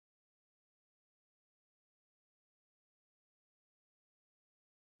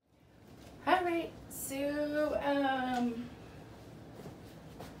All right, so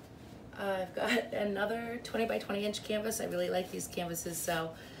I've got another 20 by 20 inch canvas. I really like these canvases,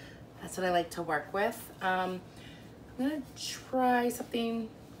 so that's what I like to work with. I'm gonna try something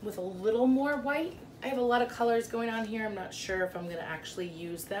with a little more white. I have a lot of colors going on here. I'm not sure if I'm gonna actually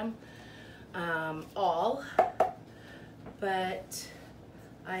use them all, but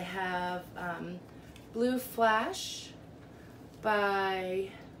I have Blue Flash by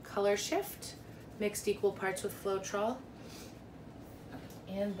Color Shift, mixed equal parts with Floetrol.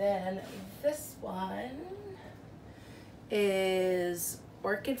 And then this one is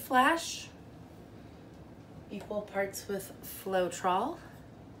Orchid Flash, equal parts with Floetrol.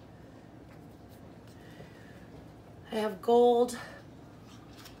 I have Gold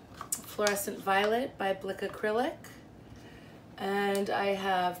Fluorescent Violet by Blick Acrylic. And I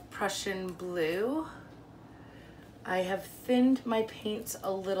have Prussian Blue. I have thinned my paints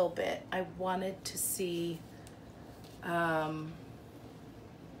a little bit. I wanted to see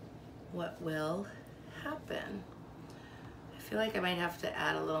what will happen. I feel like I might have to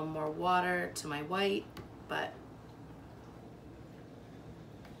add a little more water to my white, but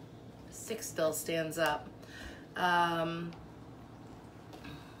the stick still stands up.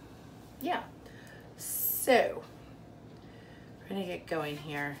 Yeah, so we're gonna get going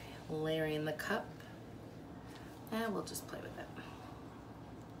here, layering the cup, and we'll just play with it.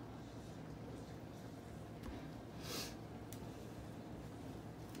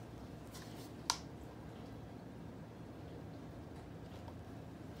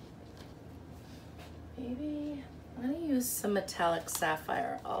 Maybe I'm gonna use some metallic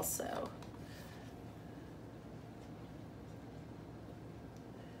sapphire also.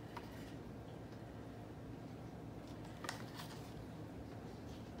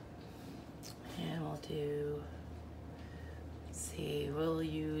 And we'll do, let's see, we'll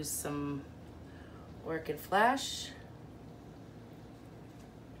use some Orchid Flash.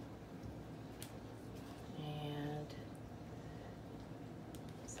 And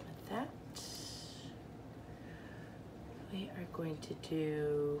some of that. We are going to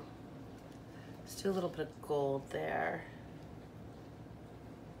do, let's do a little bit of gold there.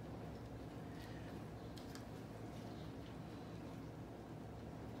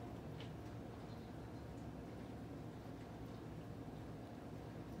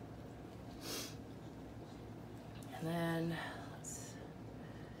 And then let's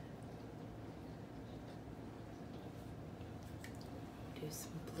do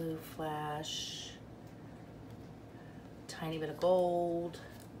some Blue Flash. Tiny bit of gold,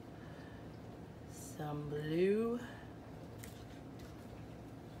 some blue.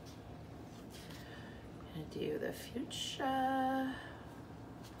 I'm gonna do the fuchsia.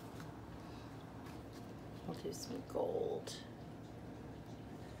 We'll do some gold.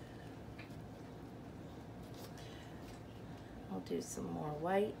 I'll do some more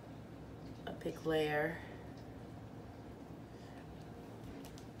white, a big layer.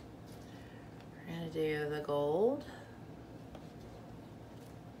 We're gonna do the gold.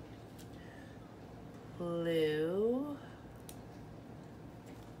 Blue,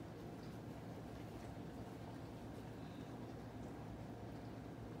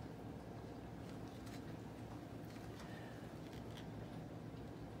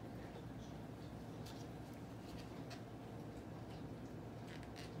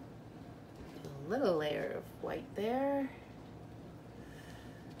 a little layer of white there.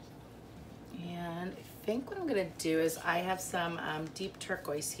 And I think what I'm gonna do is I have some deep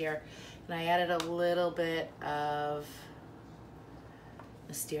turquoise here, and I added a little bit of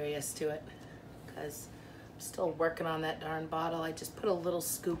Mysterious to it because I'm still working on that darn bottle. I just put a little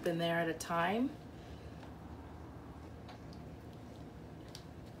scoop in there at a time.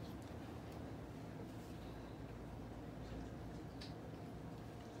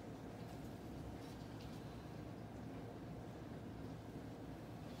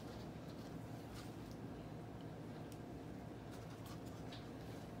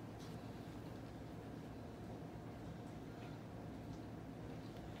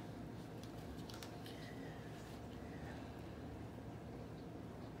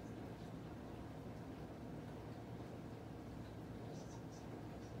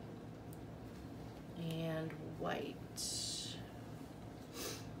 White.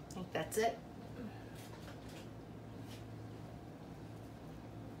 I think that's it.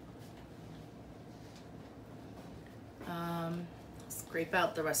 Scrape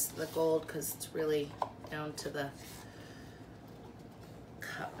out the rest of the gold because it's really down to the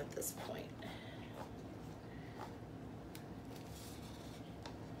cup at this point.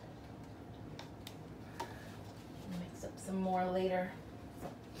 Mix up some more later.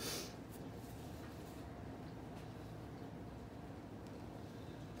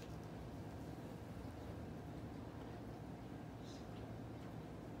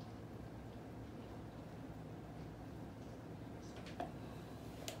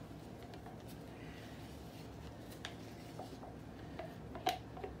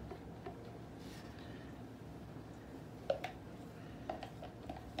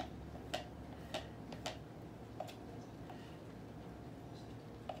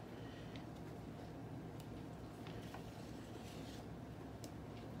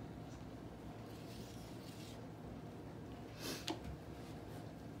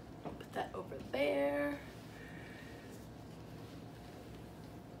 there.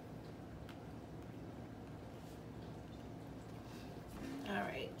 All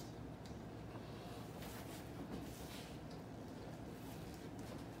right.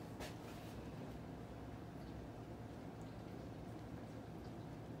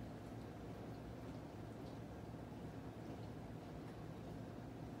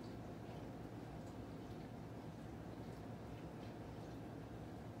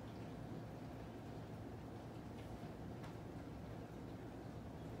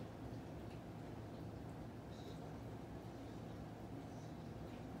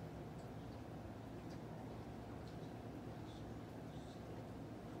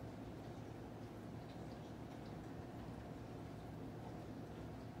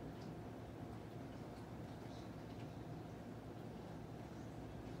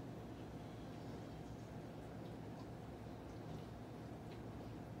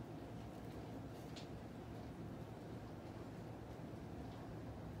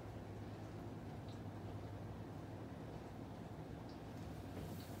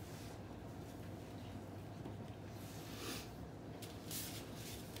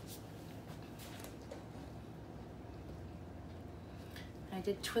 I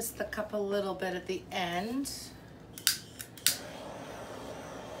did twist the cup a little bit at the end.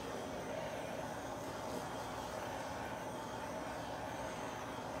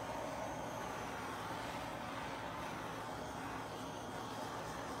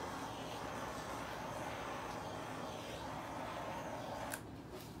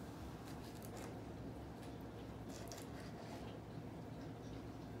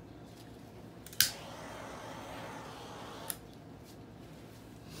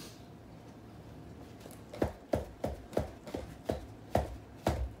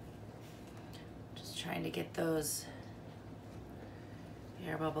 Trying to get those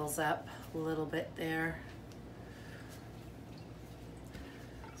air bubbles up a little bit there.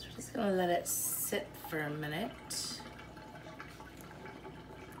 So we're just gonna let it sit for a minute.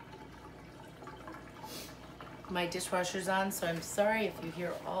 My dishwasher's on, so I'm sorry if you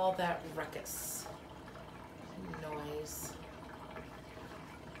hear all that ruckus noise.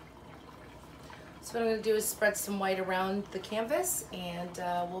 So what I'm gonna do is spread some white around the canvas, and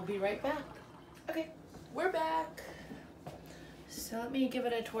we'll be right back. Okay, we're back. So let me give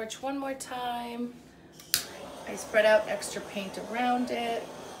it a torch one more time. I spread out extra paint around it.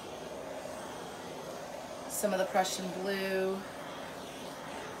 Some of the Prussian blue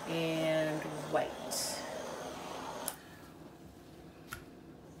and white.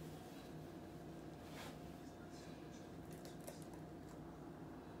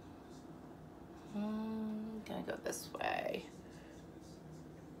 Gonna go this way.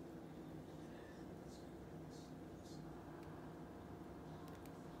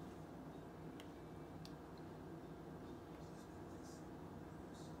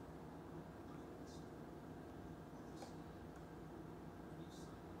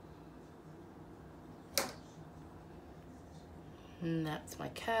 And that's my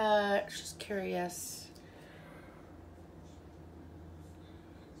cat, she's curious.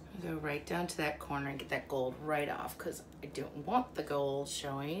 I'll go right down to that corner and get that gold right off because I don't want the gold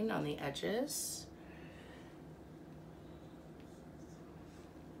showing on the edges.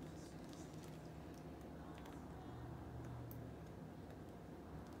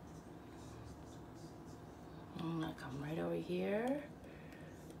 I'm gonna come right over here.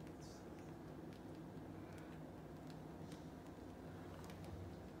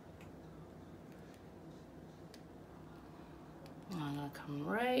 I'm gonna come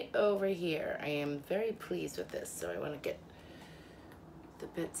right over here. I am very pleased with this, so I want to get the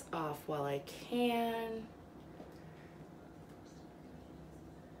bits off while I can.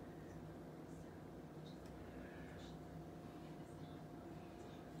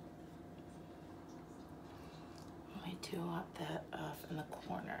 I do want that off in the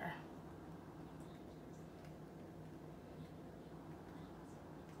corner.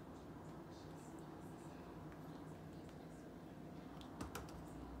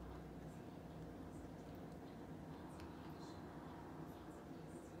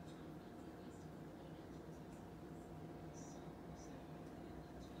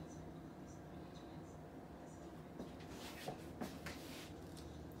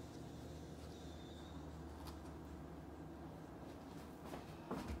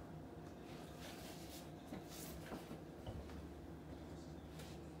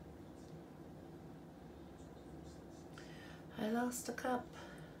 I lost a cup.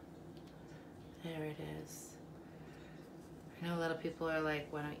 There it is. I know a lot of people are like,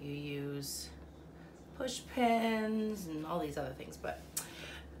 why don't you use push pins and all these other things, but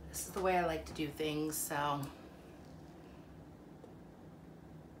This is the way I like to do things, so.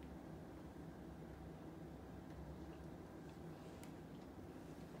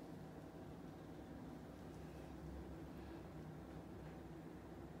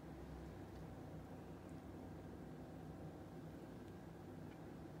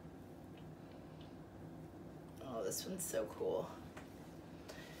 Oh, this one's so cool.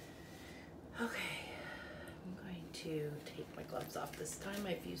 Okay, I'm going to take my gloves off this time.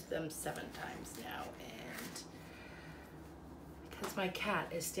 I've used them 7 times now, and because my cat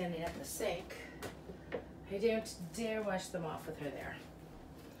is standing at the sink, I don't dare wash them off with her there.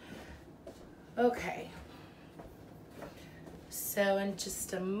 Okay, so in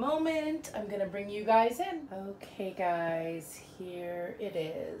just a moment, I'm gonna bring you guys in. Okay guys, here it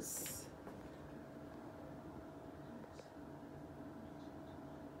is.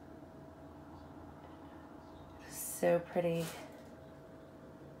 So pretty.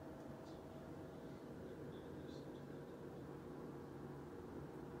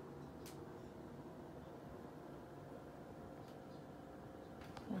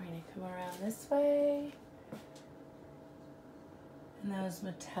 We're gonna come around this way. And those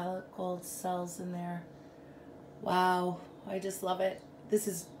metallic gold cells in there. Wow, I just love it. This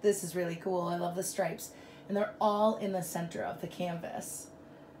is really cool. I love the stripes. And they're all in the center of the canvas.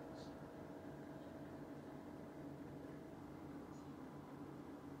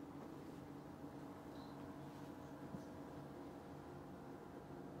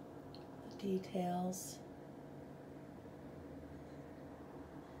 Details.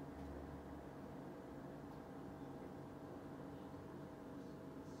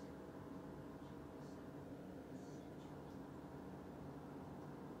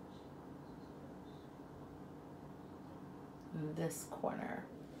 In this corner.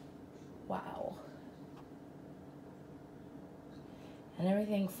 Wow. And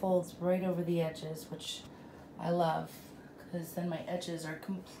everything folds right over the edges, which I love, because then my edges are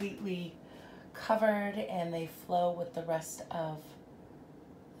completely covered and they flow with the rest of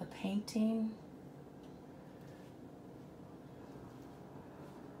the painting.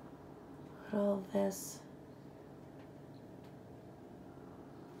 Look at all of this.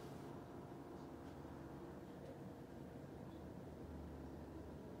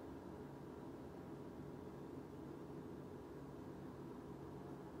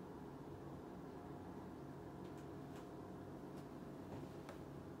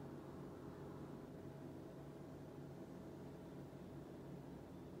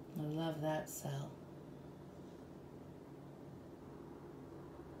 I love that cell.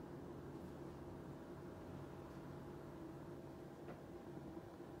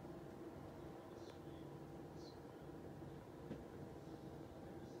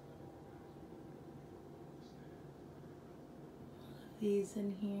 These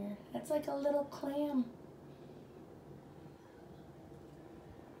in here. It's like a little clam.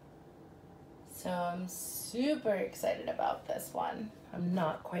 So I'm super excited about this one. I'm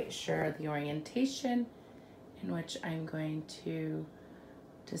not quite sure the orientation in which I'm going to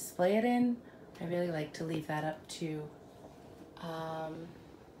display it in. I really like to leave that up to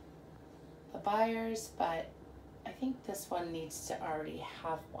the buyers, but I think this one needs to already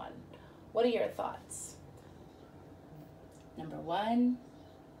have one. What are your thoughts? Number 1.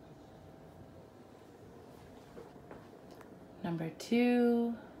 Number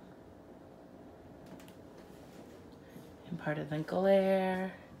 2. And part of the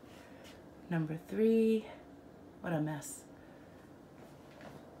glare. Number 3. What a mess.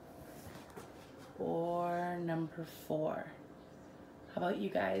 Or number 4. How about you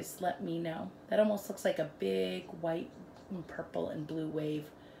guys? Let me know. That almost looks like a big white and purple and blue wave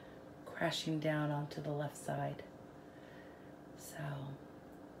crashing down onto the left side. So,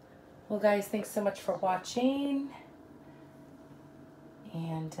 well guys, thanks so much for watching.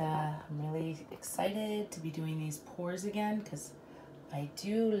 And I'm really excited to be doing these pours again because I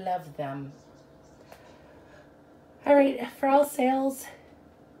do love them. All right, for all sales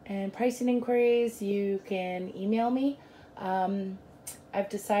and pricing inquiries, you can email me. I've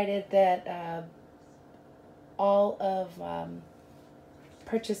decided that all the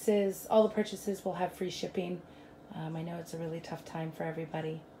purchases will have free shipping. I know it's a really tough time for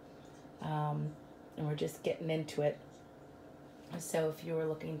everybody, and we're just getting into it. So if you were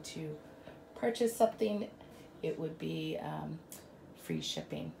looking to purchase something, it would be free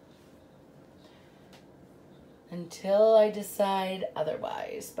shipping until I decide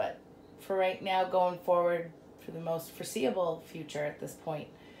otherwise. But for right now, going forward, for the most foreseeable future at this point,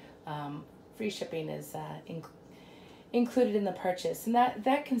 free shipping is included in the purchase, and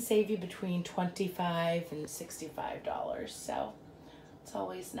that can save you between $25 and $65. So That's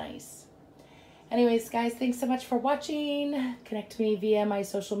always nice. Anyways, guys, thanks so much for watching. Connect to me via my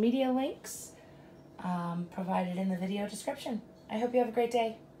social media links provided in the video description. I hope you have a great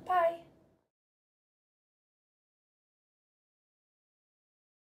day.